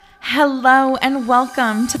Hello and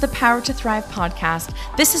welcome to the Power to Thrive podcast.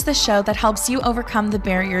 This is the show that helps you overcome the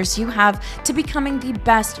barriers you have to becoming the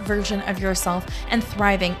best version of yourself and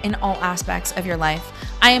thriving in all aspects of your life.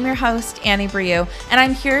 I am your host, Annie Brieux, and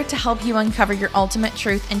I'm here to help you uncover your ultimate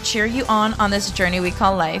truth and cheer you on this journey we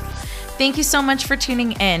call life. Thank you so much for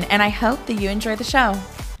tuning in, and I hope that you enjoy the show.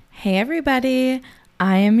 Hey everybody,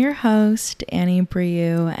 I am your host, Annie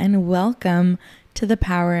Brieux, and welcome to the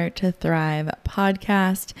Power to Thrive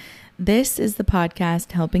podcast. This is the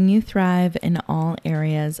podcast helping you thrive in all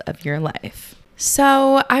areas of your life.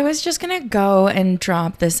 So I was just going to go and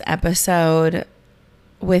drop this episode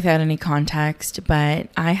without any context, but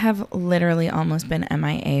I have literally almost been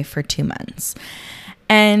MIA for 2 months.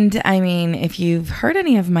 And I mean, if you've heard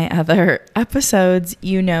any of my other episodes,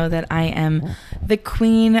 you know that I am the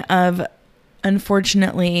queen of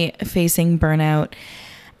unfortunately facing burnout.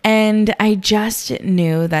 And I just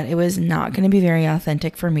knew that it was not going to be very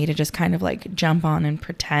authentic for me to just kind of like jump on and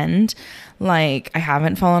pretend like I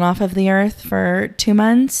haven't fallen off of the earth for 2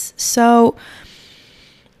 months. So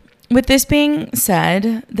with this being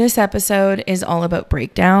said, this episode is all about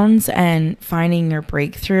breakdowns and finding your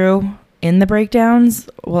breakthrough in the breakdowns.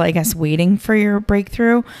 Well, I guess waiting for your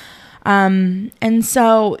breakthrough. And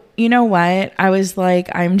so, you know what? I was like,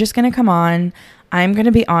 I'm just going to come on. I'm going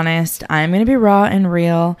to be honest. I'm going to be raw and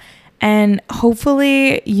real. And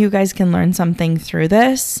hopefully you guys can learn something through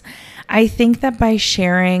this. I think that by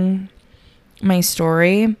sharing my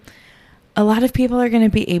story, a lot of people are going to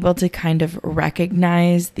be able to kind of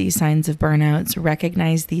recognize these signs of burnouts,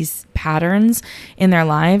 recognize these patterns in their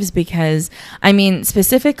lives. Because, I mean,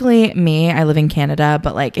 specifically me, I live in Canada,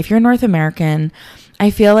 but like if you're North American, I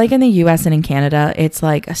feel like in the US and in Canada, it's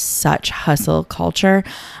like such hustle culture.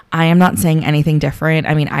 I am not saying anything different.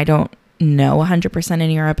 I mean, I don't know 100% in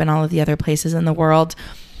Europe and all of the other places in the world.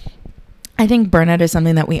 I think burnout is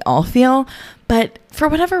something that we all feel, but for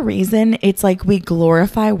whatever reason, it's like we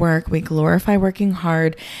glorify work, we glorify working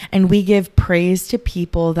hard, and we give praise to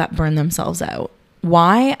people that burn themselves out.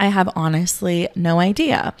 Why? I have honestly no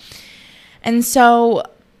idea. And so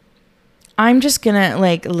I'm just gonna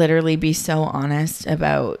like literally be so honest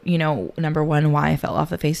about, you know, number one, why I fell off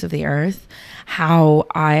the face of the earth, how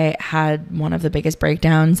I had one of the biggest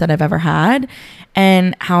breakdowns that I've ever had,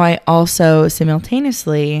 and how I also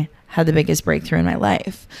simultaneously had the biggest breakthrough in my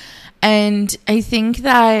life. And I think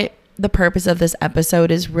that the purpose of this episode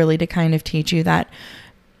is really to kind of teach you that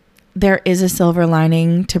there is a silver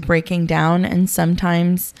lining to breaking down, and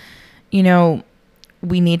sometimes, you know,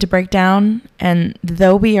 we need to break down. And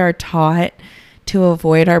though we are taught to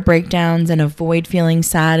avoid our breakdowns and avoid feeling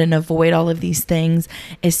sad and avoid all of these things,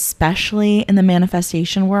 especially in the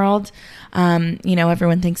manifestation world, you know,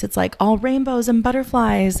 everyone thinks it's like all rainbows and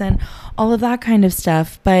butterflies and all of that kind of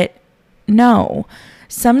stuff. But no,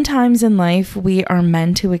 sometimes in life, we are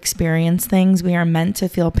meant to experience things. We are meant to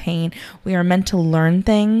feel pain. We are meant to learn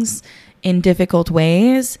things in difficult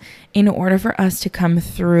ways in order for us to come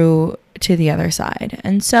through to the other side.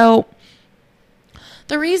 And so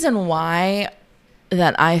the reason why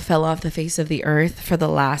that I fell off the face of the earth for the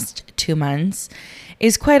last 2 months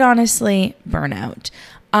is quite honestly burnout.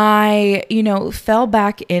 I, you know, fell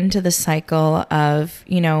back into the cycle of,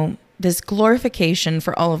 you know, this glorification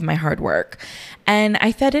for all of my hard work. And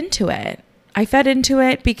I fed into it. I fed into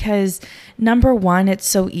it because, number one, it's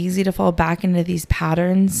so easy to fall back into these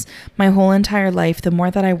patterns. My whole entire life, the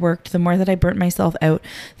more that I worked, the more that I burnt myself out,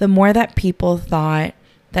 the more that people thought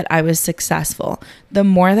that I was successful, the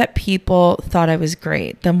more that people thought I was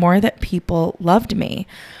great, the more that people loved me.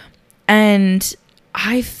 And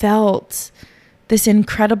I felt this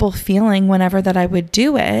incredible feeling whenever that I would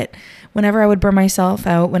do it, whenever I would burn myself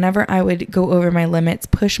out, whenever I would go over my limits,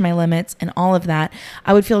 push my limits, and all of that,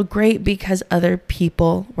 I would feel great because other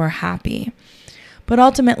people were happy. But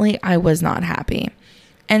ultimately, I was not happy.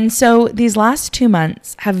 And so these last 2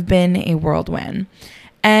 months have been a whirlwind.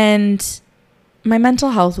 And my mental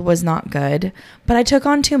health was not good, but I took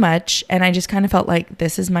on too much, and I just kind of felt like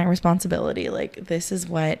this is my responsibility. Like, this is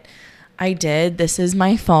what I did. This is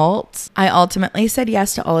my fault. I ultimately said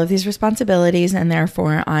yes to all of these responsibilities, and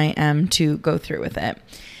therefore I am to go through with it.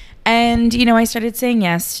 And, you know, I started saying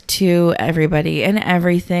yes to everybody and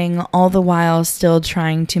everything, all the while still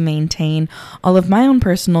trying to maintain all of my own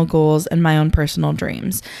personal goals and my own personal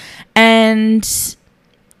dreams. And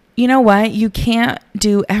you know what? You can't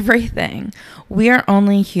do everything. We are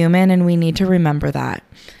only human, and we need to remember that.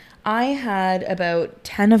 I had about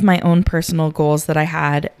 10 of my own personal goals that I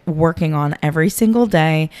had working on every single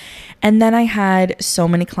day. And then I had so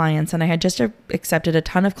many clients, and I had just accepted a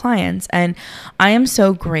ton of clients. And I am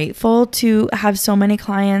so grateful to have so many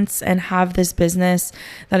clients and have this business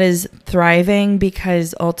that is thriving,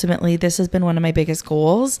 because ultimately this has been one of my biggest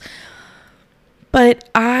goals. But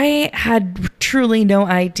I had truly no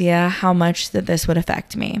idea how much that this would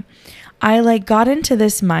affect me. I got into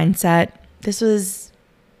this mindset. This was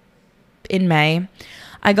in May.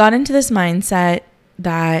 I got into this mindset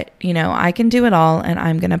that, I can do it all and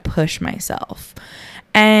I'm going to push myself.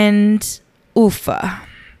 And oofa.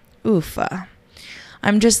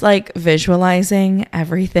 I'm just visualizing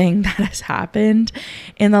everything that has happened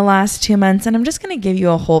in the last 2 months. And I'm just going to give you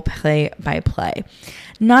a whole play by play,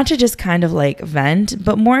 not to just kind of vent,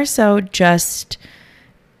 but more so just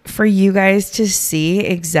for you guys to see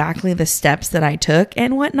exactly the steps that I took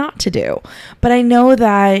and what not to do. But I know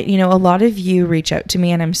that, a lot of you reach out to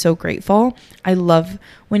me, and I'm so grateful. I love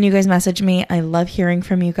when you guys message me. I love hearing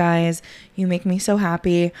from you guys. You make me so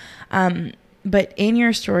happy. But in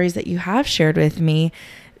your stories that you have shared with me,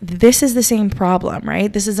 this is the same problem,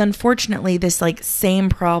 right? This is unfortunately this same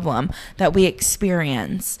problem that we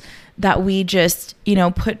experience, that we just,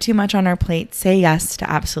 put too much on our plate, say yes to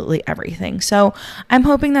absolutely everything. So I'm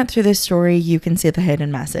hoping that through this story, you can see the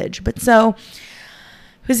hidden message. But so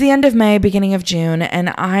it was the end of May, beginning of June.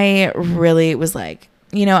 And I really was I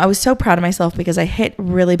was so proud of myself because I hit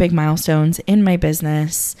really big milestones in my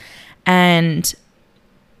business, and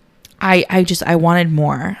I wanted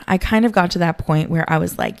more. I kind of got to that point where I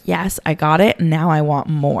was yes, I got it. Now I want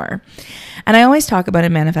more. And I always talk about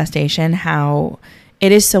in manifestation how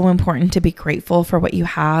it is so important to be grateful for what you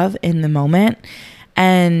have in the moment.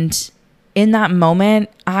 And in that moment,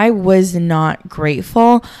 I was not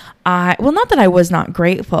grateful. Not that I was not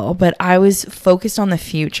grateful, but I was focused on the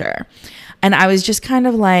future. And I was just kind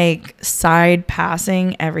of side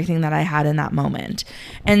passing everything that I had in that moment.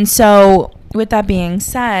 And so with that being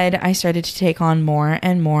said, I started to take on more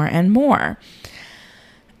and more and more.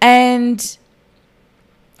 And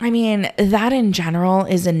I mean, that in general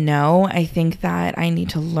is a no. I think that I need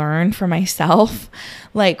to learn for myself,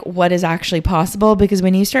 what is actually possible, because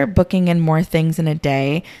when you start booking in more things in a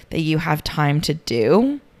day that you have time to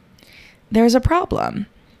do, there's a problem.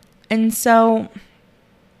 And so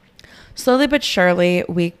slowly but surely,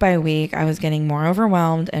 week by week, I was getting more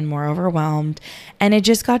overwhelmed and more overwhelmed. And it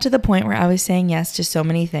just got to the point where I was saying yes to so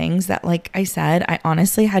many things that, like I said, I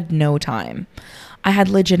honestly had no time. I had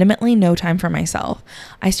legitimately no time for myself.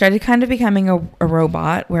 I started kind of becoming a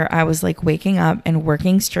robot where I was waking up and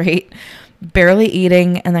working straight, barely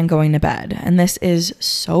eating, and then going to bed. And this is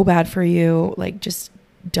so bad for you. Just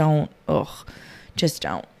don't. Just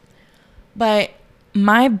don't. But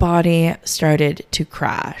my body started to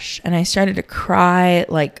crash, and I started to cry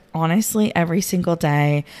honestly every single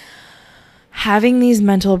day, having these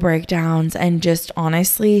mental breakdowns and just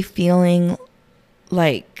honestly feeling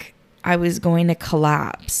like I was going to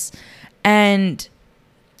collapse. And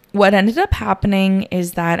what ended up happening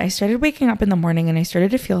is that I started waking up in the morning and I started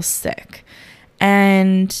to feel sick.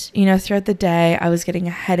 And, throughout the day, I was getting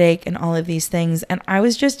a headache and all of these things. And I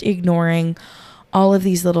was just ignoring all of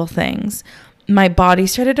these little things. My body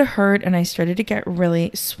started to hurt and I started to get really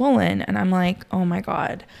swollen. And I'm like, oh my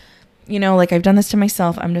God, I've done this to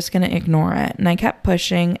myself. I'm just going to ignore it. And I kept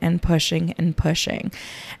pushing and pushing and pushing.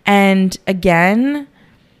 And again,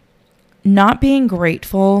 not being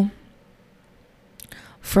grateful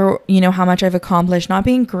for, how much I've accomplished, not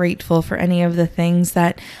being grateful for any of the things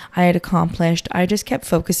that I had accomplished. I just kept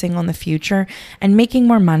focusing on the future and making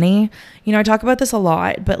more money. I talk about this a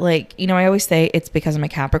lot, but I always say it's because I'm a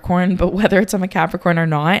Capricorn, but whether it's I'm a Capricorn or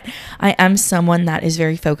not, I am someone that is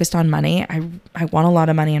very focused on money. I want a lot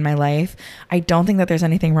of money in my life. I don't think that there's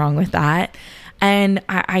anything wrong with that. And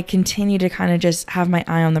I continue to kind of just have my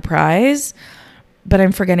eye on the prize, but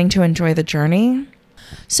I'm forgetting to enjoy the journey.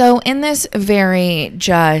 So in this very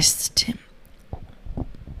just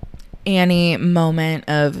Annie moment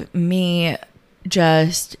of me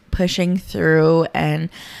just pushing through and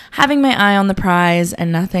having my eye on the prize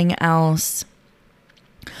and nothing else,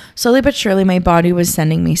 slowly but surely my body was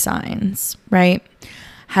sending me signs, right?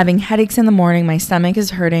 Having headaches in the morning, my stomach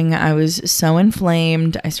is hurting. I was so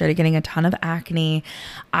inflamed. I started getting a ton of acne.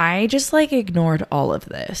 I just ignored all of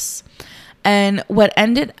this. And what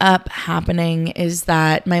ended up happening is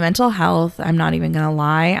that my mental health, I'm not even going to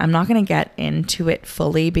lie, I'm not going to get into it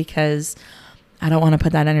fully because I don't want to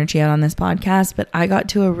put that energy out on this podcast, but I got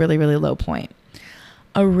to a really, really low point.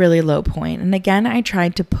 And again, I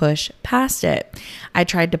tried to push past it. I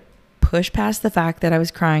tried to push past the fact that I was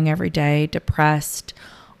crying every day, depressed,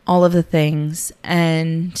 all of the things.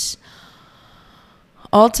 And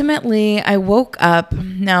ultimately, I woke up.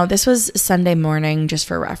 Now, this was Sunday morning, just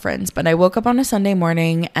for reference, but I woke up on a Sunday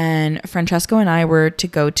morning and Francesco and I were to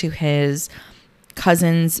go to his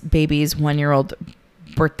cousin's baby's 1-year-old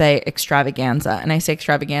birthday extravaganza. And I say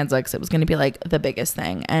extravaganza because it was going to be like the biggest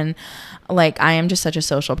thing. And like, I am just such a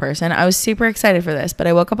social person. I was super excited for this, but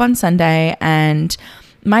I woke up on Sunday and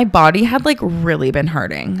my body had like really been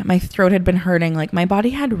hurting. My throat had been hurting. Like my body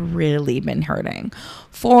had really been hurting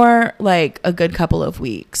for like a good couple of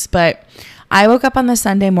weeks. But I woke up on the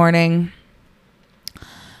Sunday morning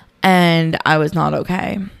and I was not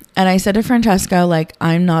okay. And I said to Francesco, like,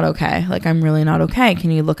 I'm not okay. Like, I'm really not okay.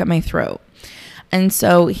 Can you look at my throat? And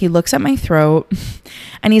so he looks at my throat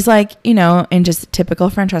and he's like, you know, in just typical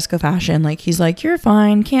Francesco fashion, like, he's like, you're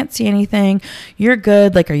fine. Can't see anything. You're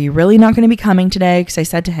good. Like, are you really not going to be coming today? Because I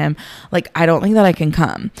said to him, like, I don't think that I can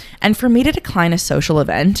come. And for me to decline a social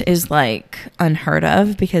event is like unheard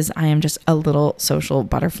of because I am just a little social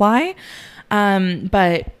butterfly.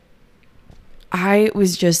 But I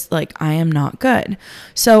was just like, I am not good.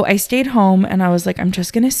 So I stayed home and I was like, I'm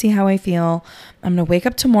just going to see how I feel. I'm going to wake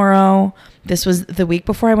up tomorrow. This was the week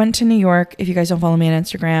before I went to New York. If you guys don't follow me on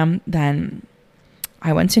Instagram, then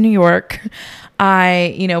I went to New York.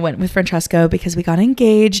 I, you know, went with Francesco because we got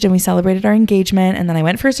engaged and we celebrated our engagement. And then I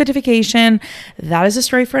went for a certification. That is a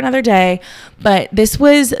story for another day. But this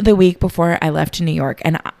was the week before I left to New York.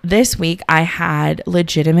 And this week I had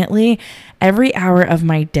legitimately every hour of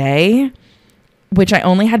my day, which I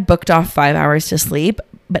only had booked off 5 hours to sleep,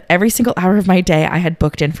 but every single hour of my day I had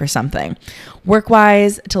booked in for something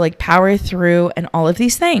work-wise to like power through and all of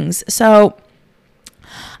these things. So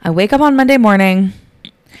I wake up on Monday morning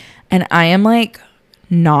and I am like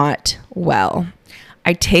not well.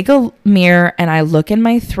 I take a mirror and I look in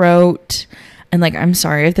my throat and like, I'm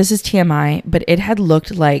sorry if this is TMI, but it had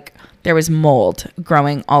looked like there was mold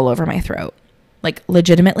growing all over my throat, like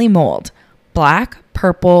legitimately mold. Black,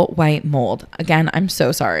 purple, white mold. Again, I'm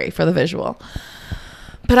so sorry for the visual.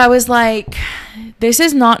 But I was like, this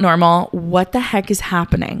is not normal. What the heck is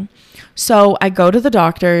happening? So I go to the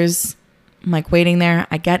doctor's. I'm like waiting there.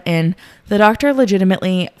 I get in. The doctor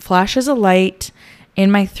legitimately flashes a light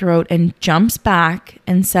in my throat and jumps back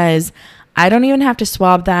and says, I don't even have to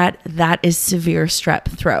swab that. That is severe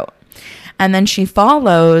strep throat. And then she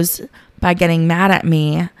follows by getting mad at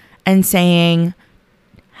me and saying,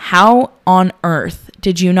 how on earth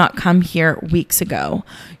did you not come here weeks ago?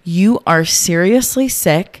 You are seriously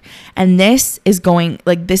sick and this is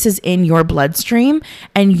in your bloodstream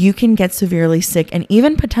and you can get severely sick and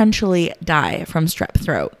even potentially die from strep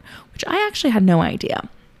throat, which I actually had no idea.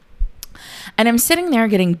 And I'm sitting there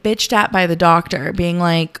getting bitched at by the doctor being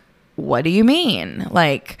like, what do you mean?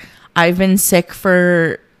 Like, I've been sick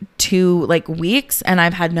for 2 weeks and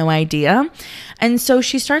I've had no idea. And so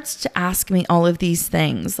she starts to ask me all of these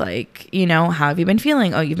things like, you know, how have you been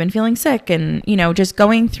feeling? Oh, you've been feeling sick. And, you know, just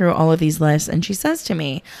going through all of these lists. And she says to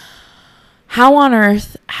me, how on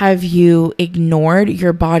earth have you ignored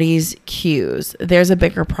your body's cues? There's a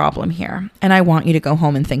bigger problem here. And I want you to go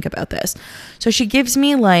home and think about this. So she gives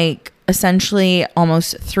me like essentially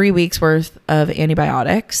almost 3 weeks worth of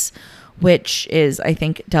antibiotics, which is, I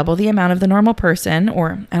think, double the amount of the normal person,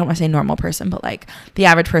 or I don't want to say normal person, but like the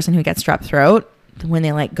average person who gets strep throat when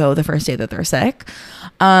they like go the first day that they're sick.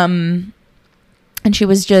 And she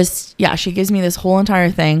was just, she gives me this whole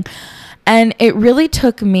entire thing. And it really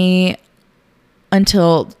took me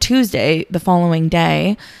until Tuesday, the following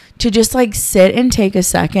day, to just like sit and take a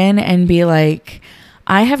second and be like,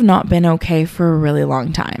 I have not been okay for a really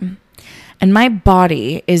long time. And my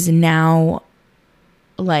body is now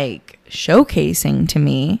like showcasing to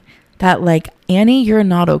me that like, Annie, you're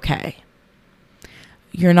not okay.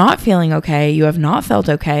 You're not feeling okay. You have not felt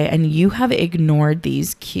okay. And you have ignored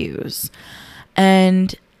these cues.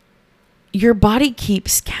 And your body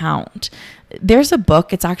keeps count. There's a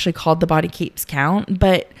book, it's actually called The Body Keeps Count.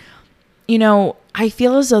 But, you know, I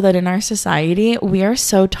feel as though that in our society, we are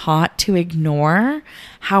so taught to ignore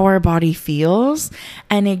how our body feels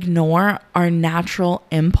and ignore our natural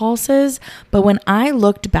impulses. But when I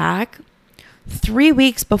looked back 3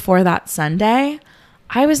 weeks before that Sunday,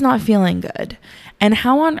 I was not feeling good. And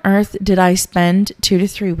how on earth did I spend 2 to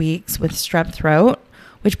 3 weeks with strep throat,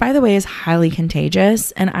 which by the way is highly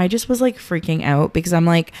contagious? And I just was like freaking out because I'm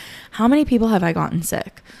like, how many people have I gotten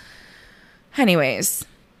sick? Anyways,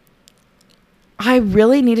 I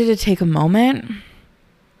really needed to take a moment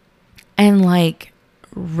and like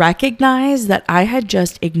recognize that I had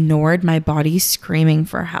just ignored my body screaming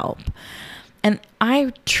for help. And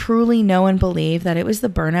I truly know and believe that it was the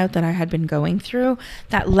burnout that I had been going through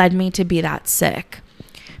that led me to be that sick.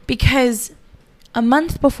 because a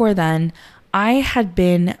month before then, I had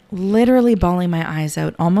been literally bawling my eyes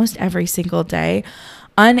out almost every single day,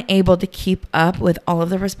 unable to keep up with all of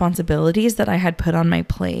the responsibilities that I had put on my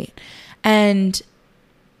plate. And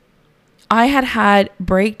I had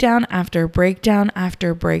breakdown after breakdown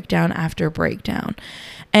after breakdown after breakdown.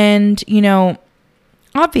 And,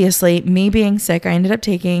 obviously, me being sick, I ended up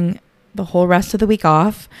taking the whole rest of the week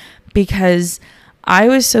off because I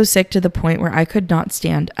was so sick to the point where I could not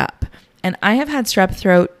stand up. And I have had strep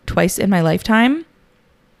throat twice in my lifetime.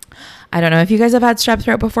 I don't know if you guys have had strep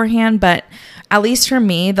throat beforehand, but at least for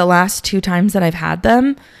me, the last 2 times that I've had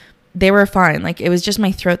them, they were fine. Like, it was just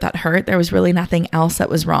my throat that hurt. There was really nothing else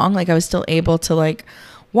that was wrong. Like, I was still able to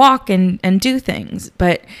walk and do things.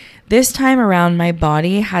 But this time around, my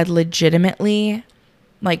body had legitimately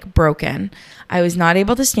broken. I was not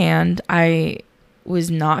able to stand. I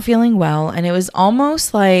was not feeling well. And it was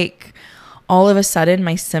almost like all of a sudden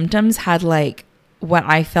my symptoms had what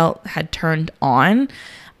I felt had turned on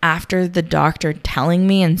after the doctor telling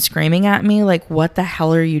me and screaming at me, what the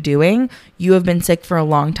hell are you doing? You have been sick for a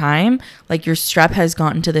long time. Your strep has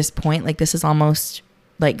gotten to this point. This is almost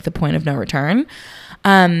the point of no return.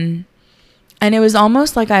 And it was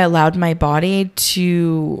almost like I allowed my body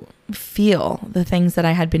to feel the things that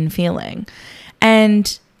I had been feeling.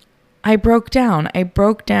 And I broke down. I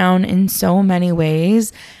broke down in so many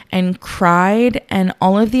ways and cried, and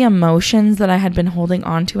all of the emotions that I had been holding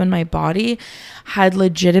onto in my body had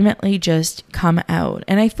legitimately just come out.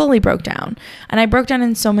 And I fully broke down. And I broke down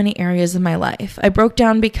in so many areas of my life. I broke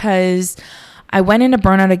down because I went into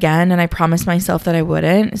burnout again, and I promised myself that I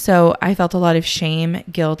wouldn't. So I felt a lot of shame,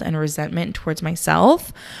 guilt, and resentment towards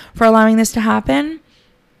myself for allowing this to happen.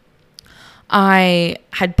 I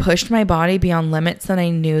had pushed my body beyond limits that I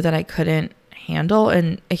knew that I couldn't handle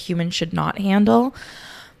and a human should not handle.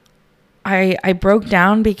 I broke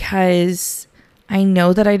down because I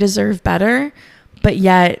know that I deserve better, but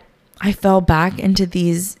yet I fell back into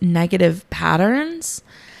these negative patterns.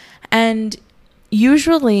 And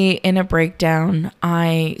usually in a breakdown,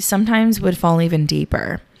 I sometimes would fall even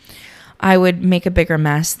deeper. I would make a bigger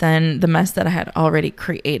mess than the mess that I had already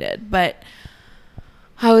created. But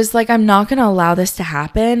I was like, I'm not going to allow this to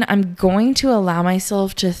happen. I'm going to allow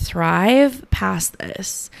myself to thrive past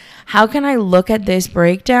this. How can I look at this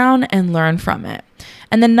breakdown and learn from it?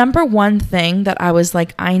 And the number one thing that I was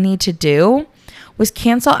like, I need to do was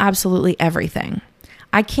cancel absolutely everything.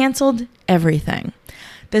 I canceled everything.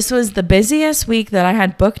 This was the busiest week that I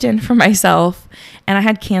had booked in for myself, and I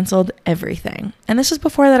had canceled everything. And this was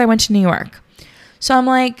before that I went to New York. So I'm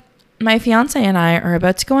like, my fiance and I are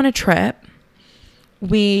about to go on a trip.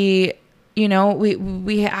 I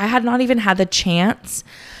had not even had the chance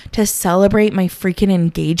to celebrate my freaking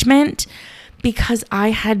engagement because I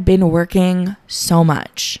had been working so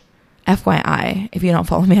much. FYI, if you don't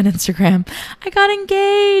follow me on Instagram, I got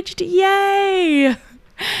engaged. Yay!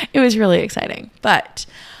 It was really exciting, but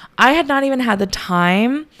I had not even had the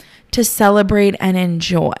time to celebrate and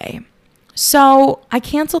enjoy. So I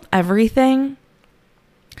canceled everything.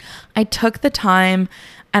 I took the time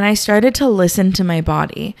and I started to listen to my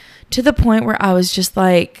body to the point where I was just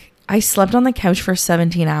like, I slept on the couch for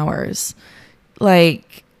 17 hours. I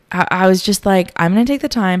was just like, I'm going to take the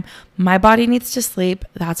time. My body needs to sleep.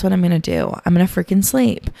 That's what I'm going to do. I'm going to freaking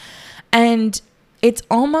sleep. And it's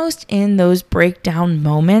almost in those breakdown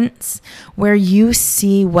moments where you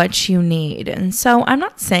see what you need. And so I'm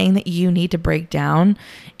not saying that you need to break down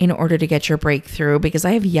in order to get your breakthrough, because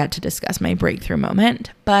I have yet to discuss my breakthrough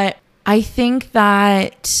moment. But I think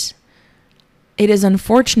that it is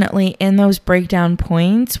unfortunately in those breakdown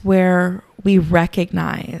points where we really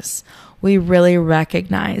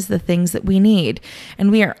recognize the things that we need. And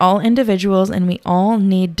we are all individuals and we all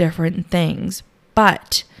need different things.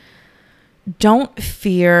 But don't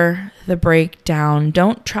fear the breakdown.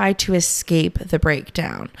 Don't try to escape the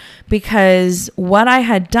breakdown. Because what I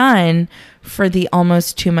had done for the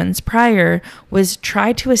almost 2 months prior was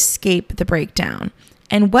try to escape the breakdown.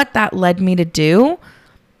 And what that led me to do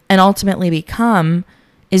and ultimately become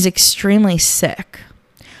is extremely sick.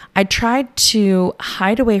 I tried to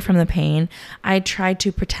hide away from the pain. I tried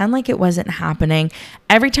to pretend like it wasn't happening.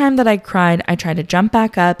 Every time that I cried, I tried to jump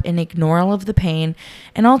back up and ignore all of the pain.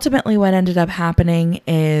 And ultimately what ended up happening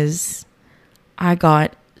is I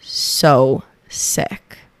got so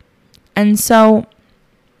sick. And so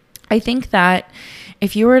I think that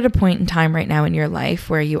if you were at a point in time right now in your life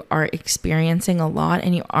where you are experiencing a lot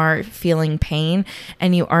and you are feeling pain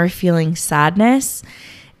and you are feeling sadness,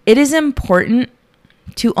 it is important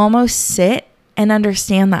to almost sit and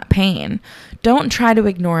understand that pain, Don't try to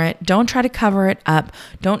ignore it. Don't try to cover it up.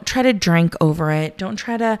 Don't try to drink over it. Don't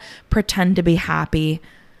try to pretend to be happy.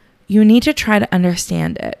 You need to try to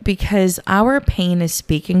understand it, because our pain is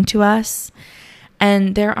speaking to us,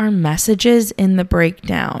 and there are messages in the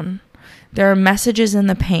breakdown. There are messages in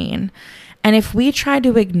the pain. And if we try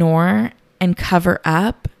to ignore and cover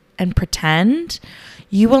up and pretend,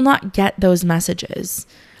 you will not get those messages.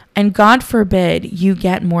 And God forbid you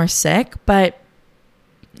get more sick, but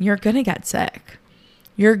you're going to get sick.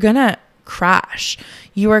 You're going to crash.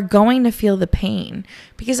 You are going to feel the pain,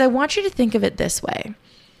 because I want you to think of it this way.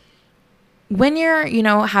 When you're,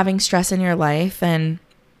 having stress in your life and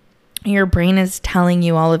your brain is telling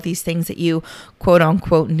you all of these things that you quote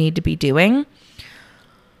unquote need to be doing,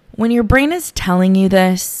 when your brain is telling you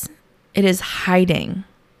this, it is hiding.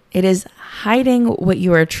 It is hiding what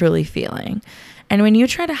you are truly feeling. And when you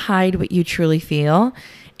try to hide what you truly feel,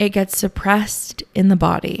 it gets suppressed in the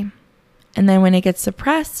body. And then when it gets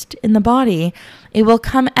suppressed in the body, it will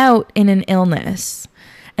come out in an illness.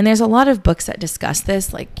 And there's a lot of books that discuss this.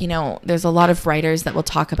 There's a lot of writers that will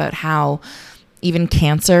talk about how even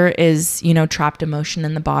cancer is, trapped emotion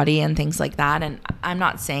in the body and things like that. And I'm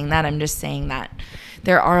not saying that. I'm just saying that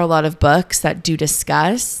there are a lot of books that do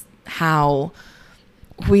discuss how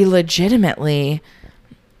we legitimately,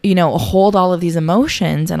 hold all of these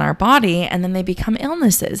emotions in our body, and then they become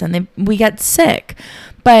illnesses and we get sick.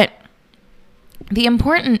 But the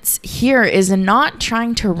importance here is in not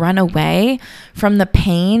trying to run away from the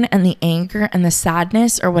pain and the anger and the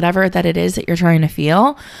sadness or whatever that it is that you're trying to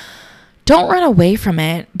feel. Don't run away from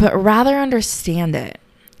it, but rather understand it.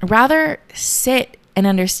 Rather sit and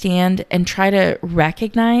understand and try to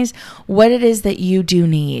recognize what it is that you do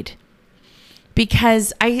need.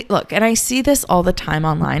 Because I see this all the time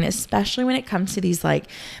online, especially when it comes to these like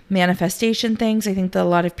manifestation things. I think that a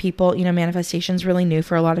lot of people, manifestation is really new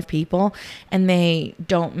for a lot of people, and they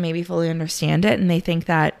don't maybe fully understand it. And they think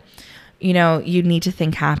that, you need to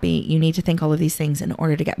think happy. You need to think all of these things in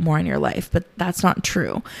order to get more in your life. But that's not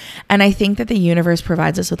true. And I think that the universe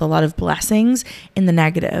provides us with a lot of blessings in the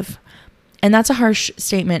negative. And that's a harsh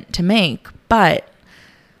statement to make. But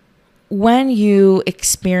when you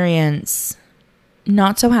experience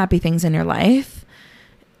not so happy things in your life,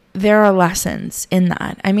 there are lessons in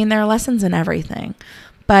that. I mean, there are lessons in everything.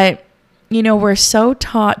 But, we're so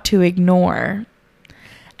taught to ignore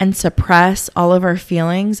and suppress all of our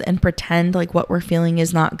feelings and pretend like what we're feeling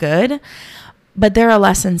is not good. But there are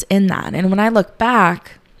lessons in that. And when I look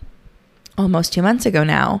back almost 2 months ago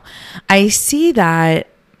now, I see that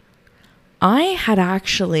I had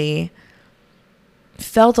actually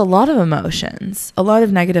felt a lot of emotions, a lot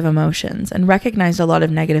of negative emotions, and recognized a lot of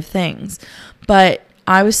negative things. But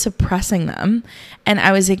I was suppressing them, and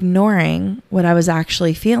I was ignoring what I was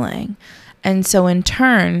actually feeling. And so in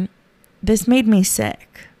turn, this made me sick.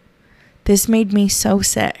 This made me so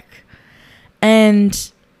sick.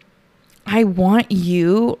 And I want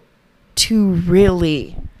you to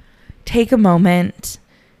really take a moment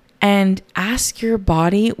and ask your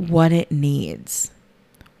body what it needs.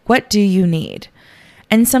 What do you need?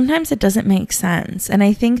 And sometimes it doesn't make sense. And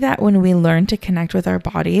I think that when we learn to connect with our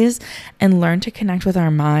bodies and learn to connect with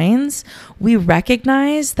our minds, we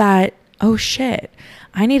recognize that, oh shit,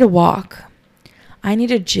 I need a walk. I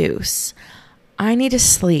need a juice. I need to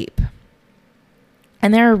sleep.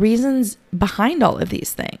 And there are reasons behind all of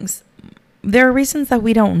these things. There are reasons that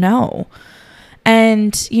we don't know.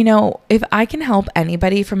 And, if I can help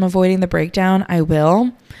anybody from avoiding the breakdown, I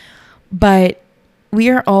will. But we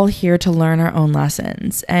are all here to learn our own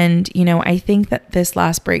lessons. And, I think that this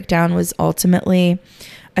last breakdown was ultimately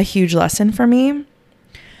a huge lesson for me,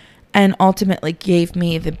 and ultimately gave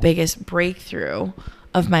me the biggest breakthrough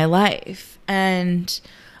of my life. And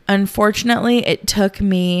unfortunately, it took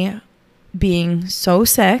me being so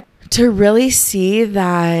sick to really see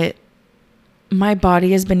that my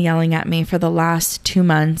body has been yelling at me for the last 2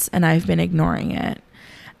 months, and I've been ignoring it.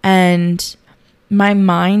 And my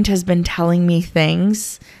mind has been telling me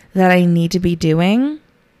things that I need to be doing.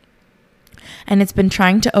 And it's been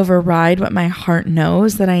trying to override what my heart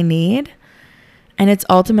knows that I need. And it's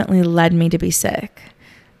ultimately led me to be sick.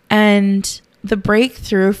 And the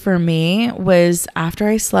breakthrough for me was after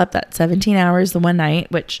I slept that 17 hours the one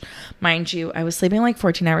night, which, mind you, I was sleeping like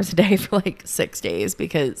 14 hours a day for like 6 days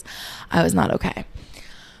because I was not okay.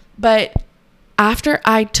 But after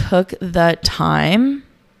I took the time,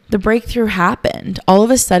 the breakthrough happened. All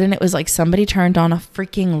of a sudden, it was like somebody turned on a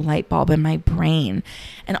freaking light bulb in my brain.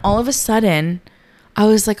 And all of a sudden, I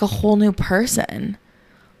was like a whole new person.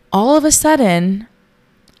 All of a sudden,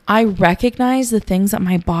 I recognized the things that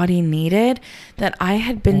my body needed that I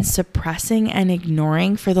had been suppressing and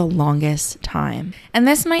ignoring for the longest time. And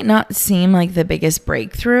this might not seem like the biggest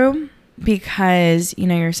breakthrough because, you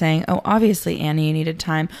know, you're saying, oh, obviously, Annie, you needed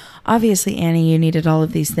time. Obviously, Annie, you needed all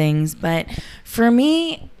of these things. But for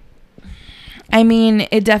me, I mean,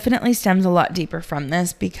 it definitely stems a lot deeper from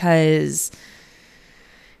this because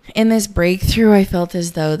in this breakthrough, I felt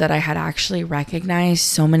as though that I had actually recognized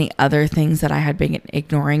so many other things that I had been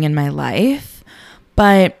ignoring in my life.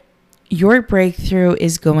 But your breakthrough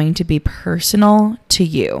is going to be personal to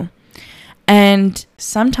you. And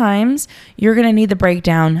sometimes you're going to need the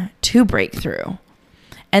breakdown to break through.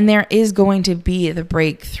 And there is going to be the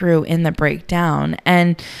breakthrough in the breakdown.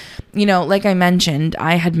 And, you know, like I mentioned,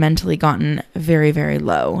 I had mentally gotten very, very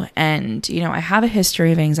low. And, you know, I have a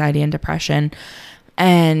history of anxiety and depression.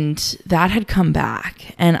 And that had come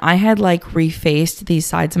back. And I had like refaced these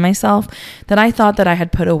sides of myself that I thought that I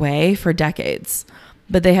had put away for decades.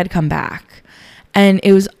 But they had come back. And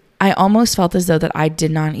I almost felt as though that I did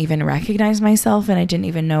not even recognize myself and I didn't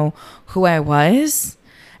even know who I was.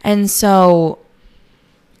 And so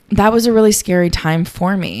that was a really scary time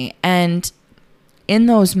for me. And in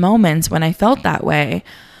those moments when I felt that way,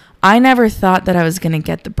 I never thought that I was going to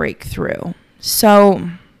get the breakthrough. So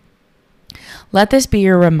let this be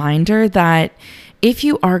your reminder that if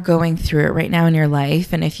you are going through it right now in your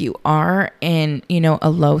life, and if you are in, you know, a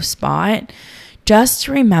low spot, just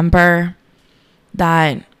remember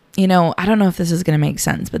that, you know, I don't know if this is going to make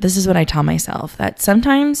sense, but this is what I tell myself, that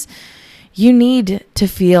sometimes you need to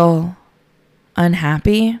feel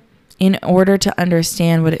unhappy in order to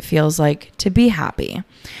understand what it feels like to be happy.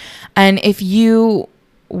 And if you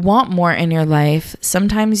want more in your life,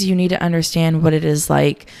 sometimes you need to understand what it is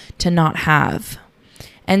like to not have.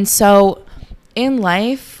 And so in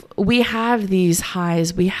life, we have these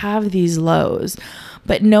highs, we have these lows,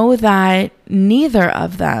 but know that neither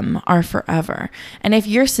of them are forever. And if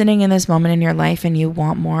you're sitting in this moment in your life and you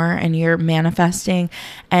want more and you're manifesting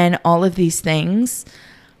and all of these things,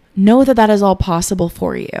 know that that is all possible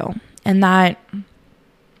for you. And that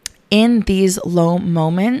in these low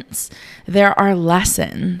moments, there are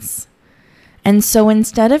lessons. And so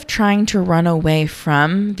instead of trying to run away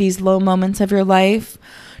from these low moments of your life,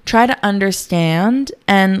 try to understand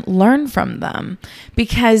and learn from them.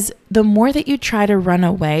 Because the more that you try to run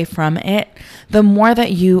away from it, the more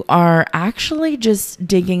that you are actually just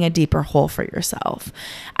digging a deeper hole for yourself.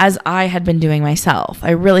 As I had been doing myself,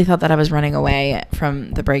 I really thought that I was running away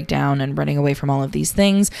from the breakdown and running away from all of these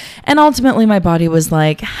things. And ultimately my body was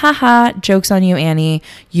like, haha, joke's on you, Annie.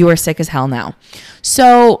 You are sick as hell now.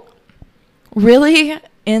 So really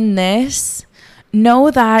in this,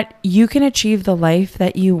 know that you can achieve the life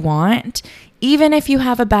that you want, even if you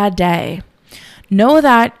have a bad day. Know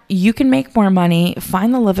that you can make more money,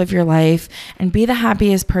 find the love of your life, and be the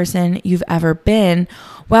happiest person you've ever been,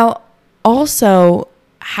 while also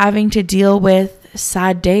having to deal with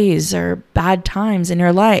sad days or bad times in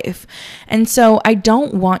your life. And so I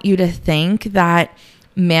don't want you to think that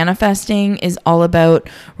manifesting is all about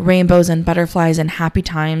rainbows and butterflies and happy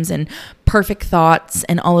times and perfect thoughts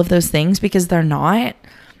and all of those things, because they're not.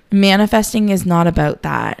 Manifesting is not about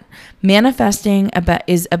that. Manifesting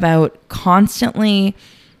is about constantly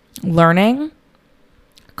learning,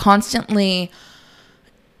 constantly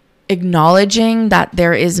acknowledging that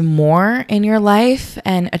there is more in your life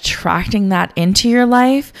and attracting that into your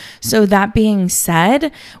life. So that being said,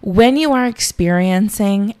 when you are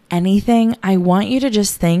experiencing anything, I want you to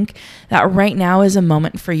just think that right now is a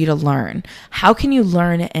moment for you to learn. How can you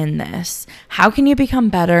learn in this? How can you become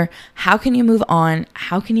better? How can you move on?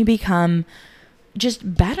 How can you become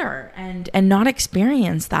just better and not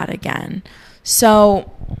experience that again?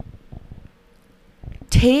 So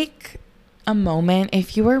take a moment,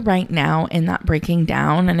 if you are right now in that breaking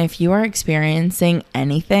down, and if you are experiencing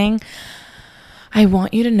anything, I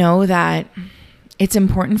want you to know that it's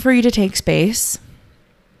important for you to take space,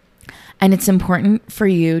 and it's important for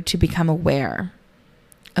you to become aware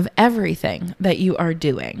of everything that you are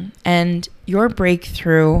doing, and your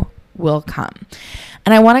breakthrough will come.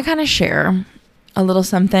 And I want to kind of share a little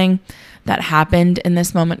something that happened in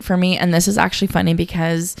this moment for me. And this is actually funny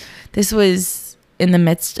because this was in the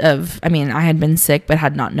midst of, I had been sick, but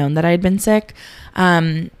had not known that I had been sick.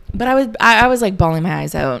 But I was like bawling my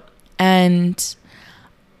eyes out. And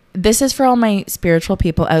this is for all my spiritual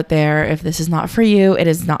people out there. If this is not for you, it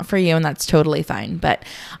is not for you, and that's totally fine. But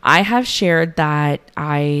I have shared that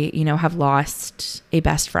I, have lost a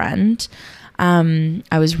best friend.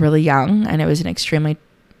 I was really young, and it was an extremely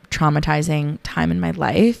traumatizing time in my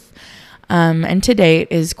life. And to date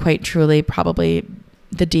is quite truly probably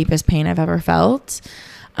the deepest pain I've ever felt.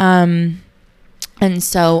 And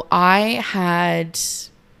so I had,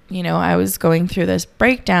 I was going through this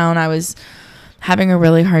breakdown. I was having a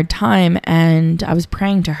really hard time, and I was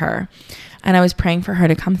praying to her, and I was praying for her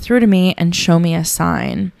to come through to me and show me a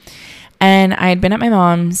sign. And I had been at my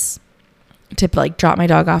mom's to like drop my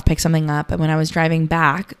dog off, pick something up. And when I was driving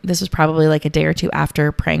back, this was probably like a day or two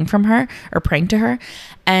after praying to her.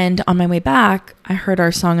 And on my way back, I heard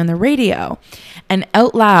our song on the radio, and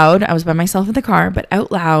out loud, I was by myself in the car, but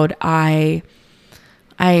out loud, I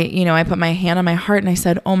put my hand on my heart and I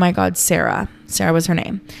said, "Oh my God, Sarah." Sarah was her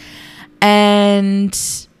name. And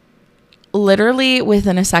literally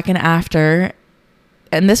within a second after,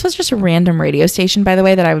 and this was just a random radio station, by the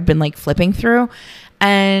way, that I had been like flipping through.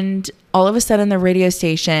 And all of a sudden the radio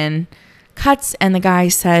station cuts and the guy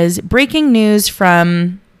says, "Breaking news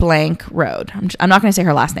from blank road." I'm not going to say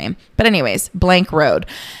her last name, but anyways, blank road.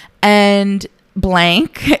 And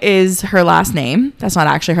blank is her last name. That's not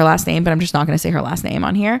actually her last name, but I'm just not going to say her last name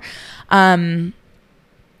on here.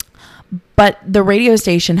 But the radio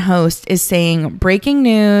station host is saying, "Breaking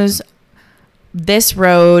news, this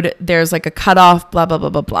road, there's like a cutoff, blah, blah, blah,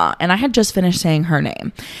 blah, blah." And I had just finished saying her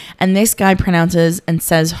name. And this guy pronounces and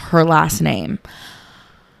says her last name.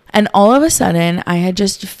 And all of a sudden, I had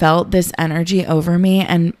just felt this energy over me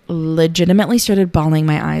and legitimately started bawling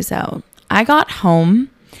my eyes out. I got home,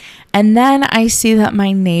 and then I see that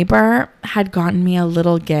my neighbor had gotten me a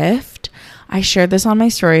little gift. I shared this on my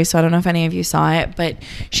story, so I don't know if any of you saw it, but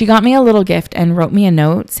she got me a little gift and wrote me a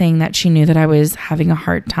note saying that she knew that I was having a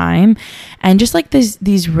hard time, and just like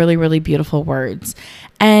these really, really beautiful words.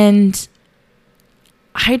 And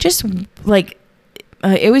I just like,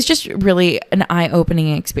 it was just really an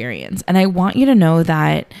eye-opening experience. And I want you to know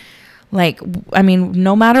that,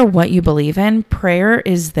 no matter what you believe in, prayer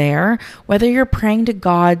is there. Whether you're praying to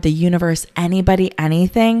God, the universe, anybody,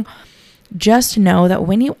 anything, just know that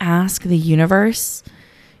when you ask the universe,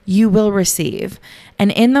 you will receive. And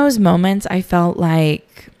in those moments, I felt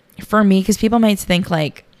like, for me, because people might think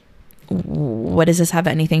like, what does this have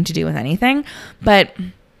anything to do with anything? But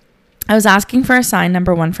I was asking for a sign,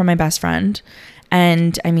 number one, from my best friend.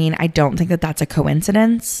 And I don't think that that's a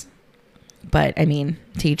coincidence, but to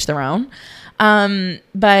each their own.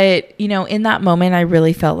 But in that moment, I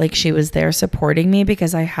really felt like she was there supporting me,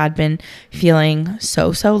 because I had been feeling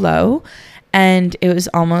so low, and it was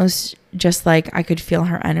almost just like I could feel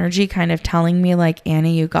her energy kind of telling me like,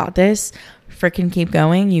 "Annie, you got this, freaking keep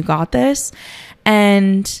going. You got this."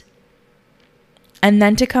 And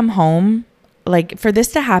then to come home, like for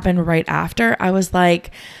this to happen right after, I was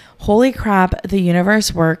like, holy crap, the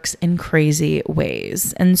universe works in crazy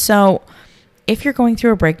ways. And so if you're going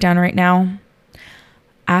through a breakdown right now,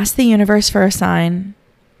 ask the universe for a sign,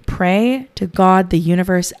 pray to God, the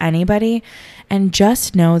universe, anybody, and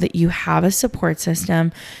just know that you have a support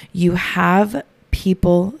system. You have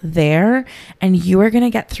people there, and you are going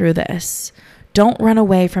to get through this. Don't run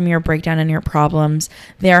away from your breakdown and your problems.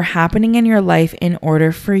 They are happening in your life in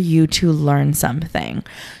order for you to learn something.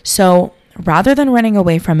 So rather than running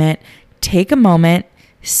away from it, take a moment,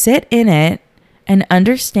 sit in it, and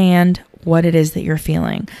understand what it is that you're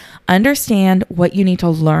feeling. Understand what you need to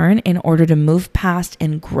learn in order to move past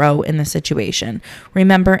and grow in the situation.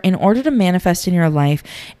 Remember, in order to manifest in your life,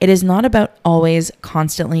 it is not about always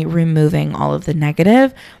constantly removing all of the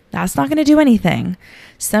negative. That's not going to do anything.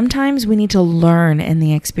 Sometimes we need to learn in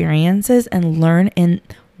the experiences and learn in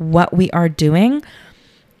what we are doing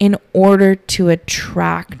in order to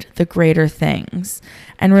attract the greater things.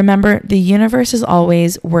 And remember, the universe is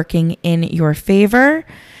always working in your favor.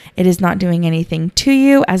 It is not doing anything to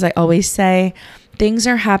you. As I always say, things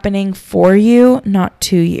are happening for you, not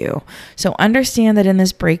to you. So understand that in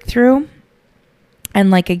this breakthrough,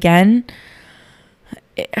 and again,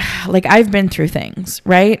 I've been through things,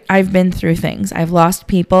 right? I've been through things. I've lost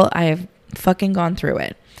people. I have fucking gone through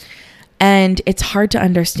it. And it's hard to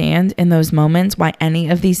understand in those moments why any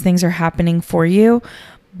of these things are happening for you.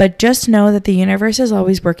 But just know that the universe is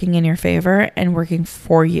always working in your favor and working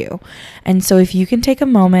for you. And so if you can take a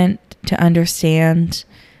moment to understand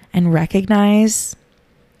and recognize,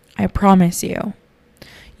 I promise you,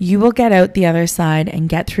 you will get out the other side and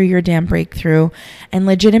get through your damn breakthrough and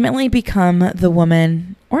legitimately become the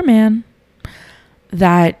woman or man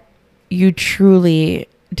that you truly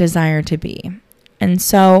desire to be. And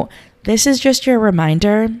so this is just your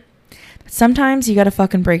reminder. Sometimes you got to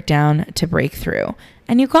fucking break down to break through,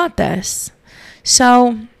 and you got this.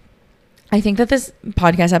 So I think that this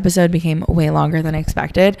podcast episode became way longer than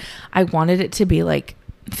expected. I wanted it to be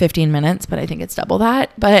 15 minutes, but I think it's double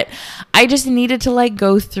that. But I just needed to like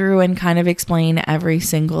go through and kind of explain every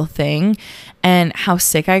single thing and how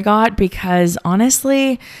sick I got, because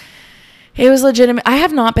honestly, it was legitimate. I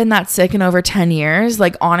have not been that sick in over 10 years,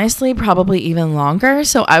 like honestly, probably even longer.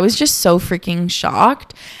 So I was just so freaking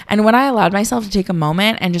shocked. And when I allowed myself to take a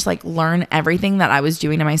moment and just like learn everything that I was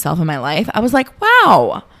doing to myself in my life, I was like,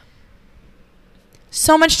 wow,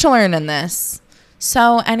 so much to learn in this.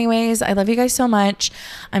 So anyways, I love you guys so much.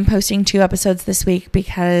 I'm posting 2 episodes this week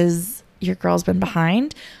because your girl's been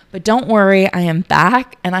behind, but don't worry, I am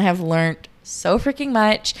back and I have learned so freaking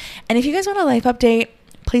much. And if you guys want a life update,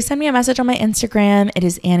 please send me a message on my Instagram. It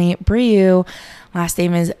is Annie Brieux. Last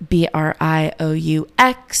name is Brieux.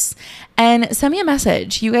 And send me a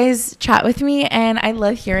message. You guys chat with me and I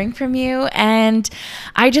love hearing from you. And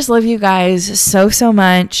I just love you guys so, so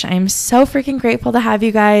much. I'm so freaking grateful to have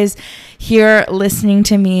you guys here listening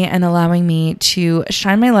to me and allowing me to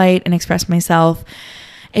shine my light and express myself.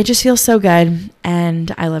 It just feels so good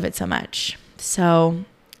and I love it so much. So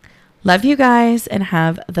love you guys and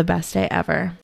have the best day ever.